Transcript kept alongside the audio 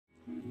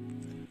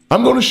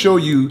I'm going to show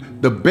you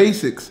the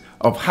basics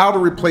of how to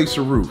replace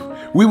a roof.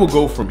 We will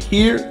go from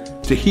here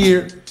to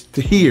here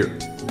to here.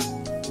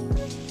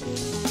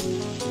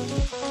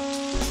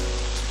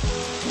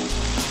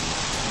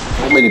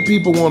 So many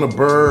people want to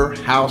burr,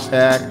 house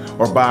hack,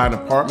 or buy an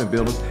apartment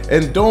building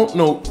and don't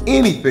know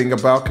anything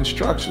about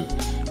construction.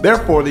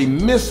 Therefore, they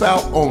miss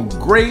out on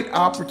great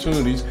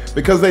opportunities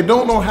because they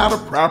don't know how to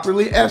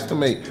properly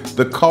estimate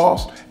the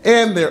cost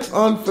and they're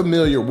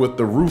unfamiliar with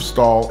the roof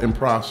stall and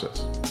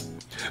process.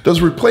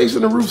 Does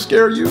replacing a roof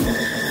scare you,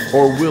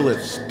 or will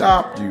it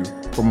stop you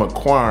from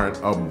acquiring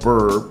a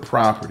burr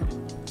property?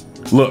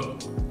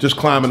 Look, just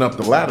climbing up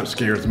the ladder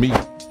scares me.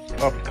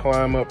 I'll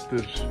climb up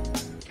this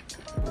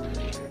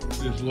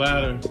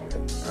ladder.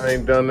 I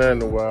ain't done that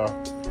in a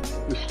while.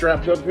 Just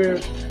strapped up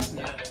here?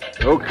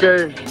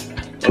 Okay.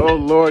 Oh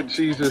Lord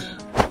Jesus.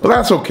 But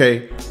that's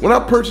okay. When I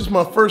purchased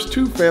my first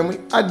two-family,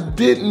 I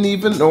didn't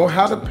even know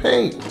how to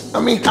paint. I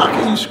mean, how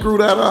can you screw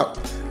that up?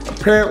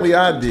 Apparently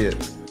I did.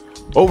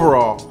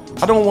 Overall,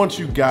 I don't want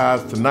you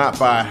guys to not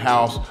buy a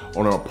house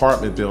or an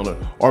apartment building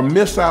or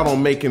miss out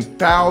on making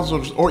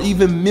thousands or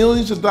even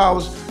millions of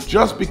dollars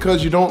just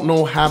because you don't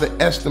know how to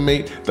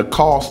estimate the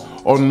cost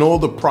or know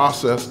the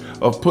process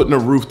of putting a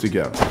roof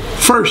together.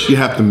 First, you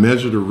have to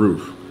measure the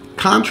roof.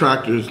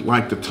 Contractors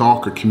like to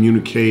talk or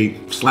communicate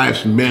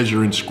 /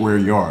 measure in square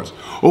yards.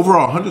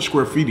 Overall, 100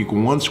 square feet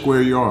equals 1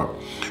 square yard.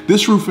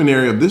 This roofing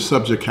area of this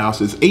subject house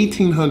is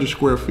 1,800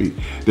 square feet.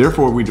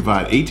 Therefore, we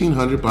divide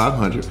 1,800 by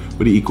 100,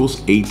 but it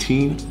equals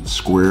 18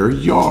 square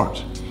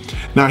yards.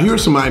 Now, here are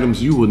some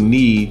items you will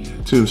need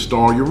to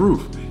install your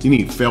roof. You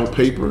need felt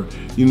paper,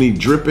 you need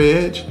drip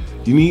edge,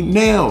 you need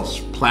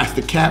nails,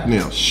 plastic cap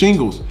nails,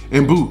 shingles,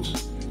 and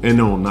boots. And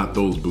no, not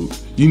those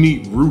boots. You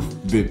need roof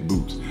vent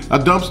boots. A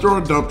dumpster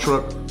or dump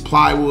truck,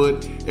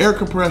 plywood, air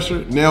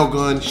compressor, nail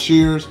gun,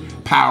 shears,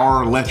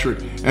 power,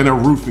 electric, and a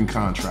roofing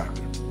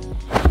contractor.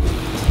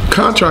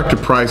 Contractor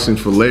pricing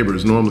for labor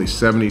is normally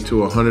 $70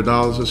 to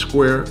 $100 a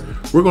square.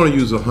 We're going to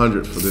use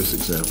 100 for this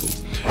example.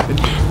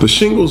 The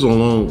shingles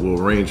alone will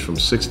range from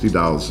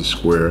 $60 a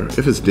square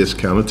if it's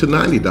discounted to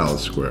 $90 a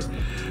square.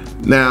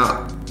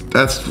 Now,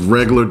 that's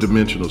regular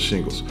dimensional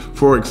shingles.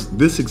 For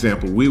this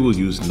example, we will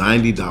use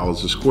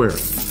 $90 a square.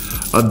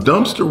 A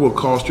dumpster will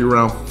cost you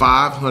around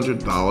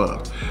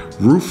 $500.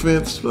 Roof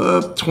vents,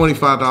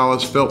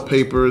 $25. Felt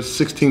paper,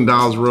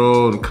 $16 a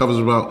roll, and covers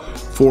about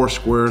 4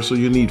 squares, so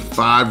you need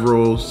 5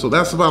 rolls. So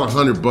that's about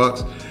 100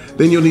 bucks.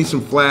 Then you'll need some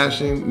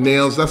flashing,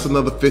 nails, that's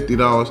another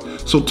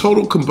 $50. So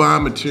total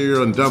combined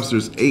material and dumpster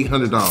is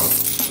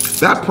 $800.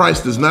 That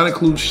price does not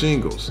include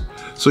shingles.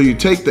 So you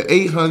take the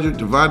 800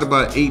 divided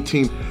by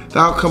 18,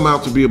 that'll come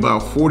out to be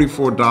about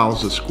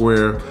 $44 a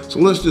square. So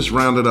let's just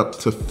round it up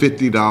to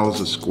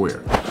 $50 a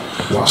square.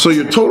 Wow. So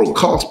your total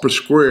cost per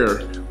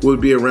square would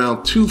be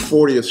around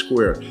 $240 a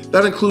square.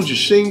 That includes your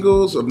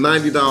shingles of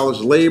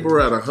 $90, labor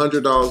at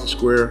 $100 a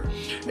square,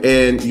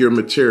 and your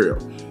material.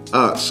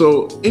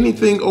 So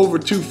anything over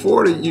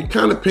 $240, you're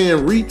kind of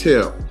paying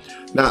retail.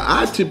 Now,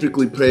 I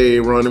typically pay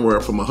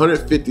anywhere from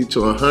 $150 to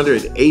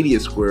 $180 a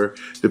square,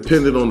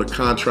 depending on the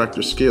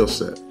contractor's skill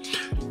set.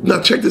 Now,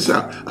 check this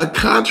out. A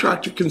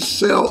contractor can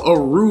sell a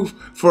roof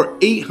for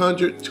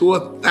 $800 to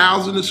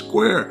 $1,000 a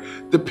square,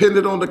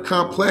 depending on the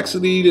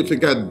complexity, if it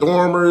got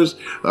dormers,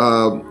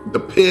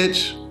 the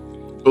pitch.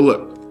 But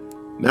look,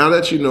 now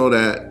that you know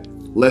that,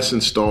 let's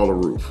install a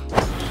roof.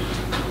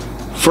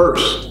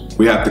 First,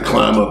 we have to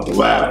climb up the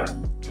ladder.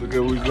 Look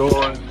at we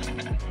going.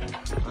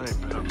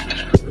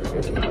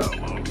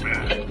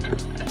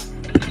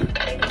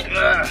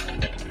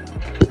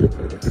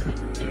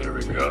 There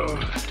we go.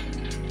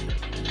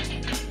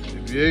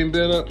 If you ain't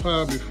been up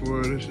high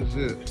before, this is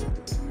it.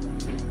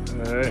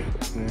 All right,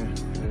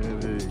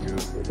 there you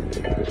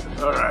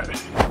go. All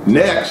right.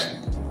 Next,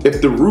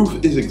 if the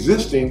roof is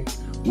existing,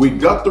 we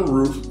gut the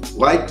roof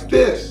like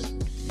this.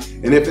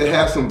 And if it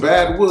has some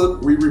bad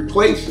wood, we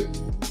replace it.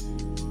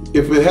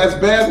 If it has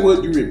bad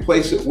wood, you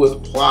replace it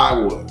with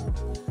plywood.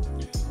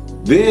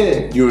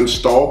 Then you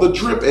install the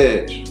drip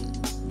edge.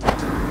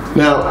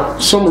 Now,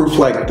 some roofs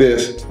like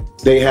this,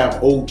 they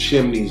have old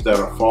chimneys that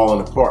are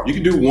falling apart. You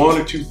can do one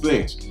or two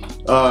things.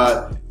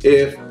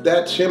 If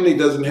that chimney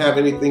doesn't have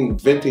anything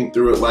venting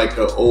through it like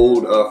an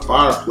old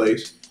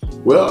fireplace,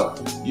 well,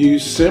 you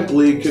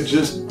simply could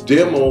just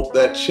demo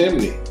that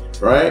chimney,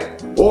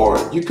 right? Or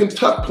you can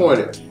tuck point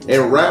it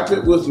and wrap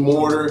it with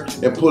mortar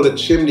and put a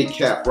chimney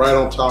cap right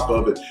on top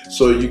of it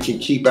so you can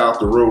keep out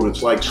the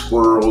rodents like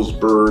squirrels,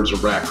 birds, or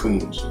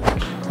raccoons.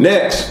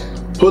 Next,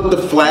 put the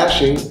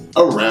flashing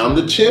around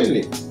the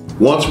chimney.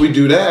 Once we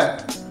do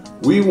that,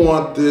 we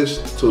want this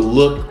to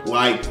look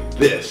like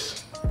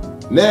this.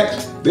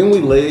 Next, then we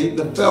lay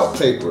the felt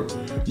paper.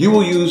 You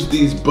will use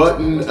these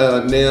button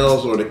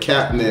nails or the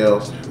cap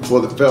nails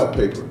for the felt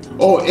paper.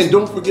 Oh, and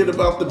don't forget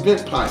about the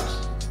vent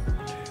pipes.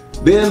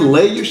 Then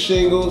lay your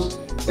shingles,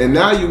 and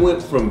now you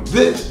went from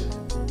this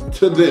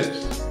to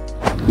this.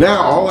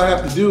 Now all I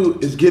have to do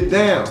is get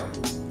down.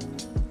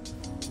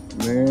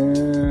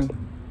 Man,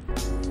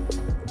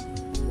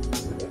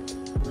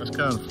 that's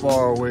kind of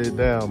far away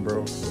down,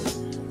 bro.